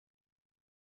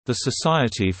The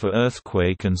Society for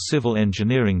Earthquake and Civil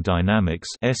Engineering Dynamics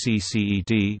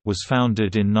was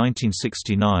founded in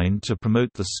 1969 to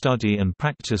promote the study and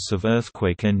practice of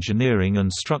earthquake engineering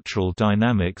and structural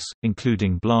dynamics,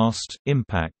 including blast,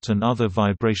 impact and other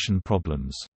vibration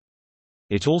problems.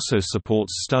 It also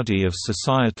supports study of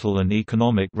societal and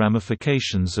economic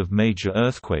ramifications of major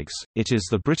earthquakes. It is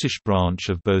the British branch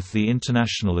of both the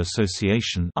International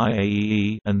Association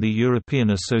 (IAEE) and the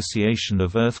European Association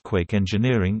of Earthquake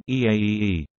Engineering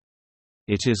 (EAEE).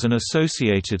 It is an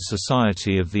associated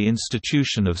society of the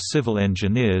Institution of Civil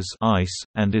Engineers (ICE)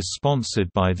 and is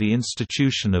sponsored by the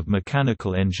Institution of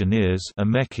Mechanical Engineers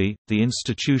 (AMECI), the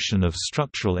Institution of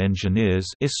Structural Engineers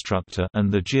 (ISTRUCTA), and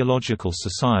the Geological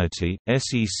Society.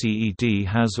 SECED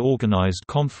has organized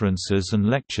conferences and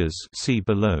lectures. See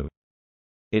below.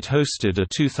 It hosted a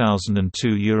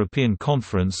 2002 European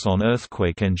Conference on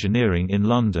Earthquake Engineering in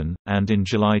London, and in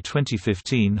July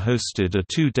 2015 hosted a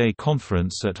two-day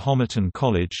conference at Homerton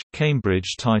College,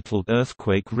 Cambridge titled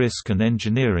Earthquake Risk and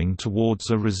Engineering Towards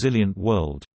a Resilient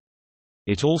World.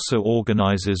 It also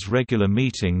organizes regular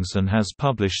meetings and has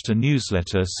published a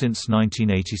newsletter since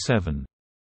 1987.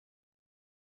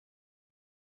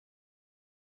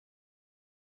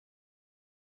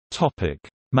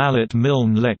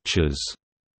 Mallet-Milne Lectures.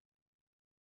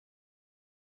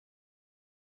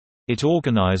 It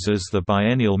organizes the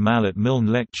biennial Mallet-Milne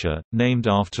Lecture, named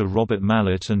after Robert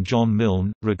Mallet and John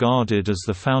Milne, regarded as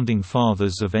the founding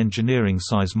fathers of engineering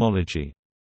seismology.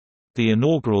 The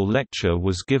inaugural lecture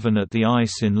was given at the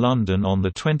ICE in London on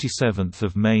 27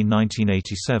 May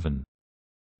 1987.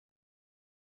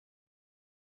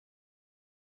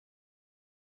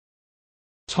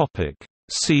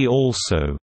 See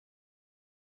also: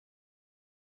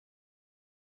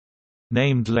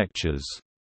 Named lectures.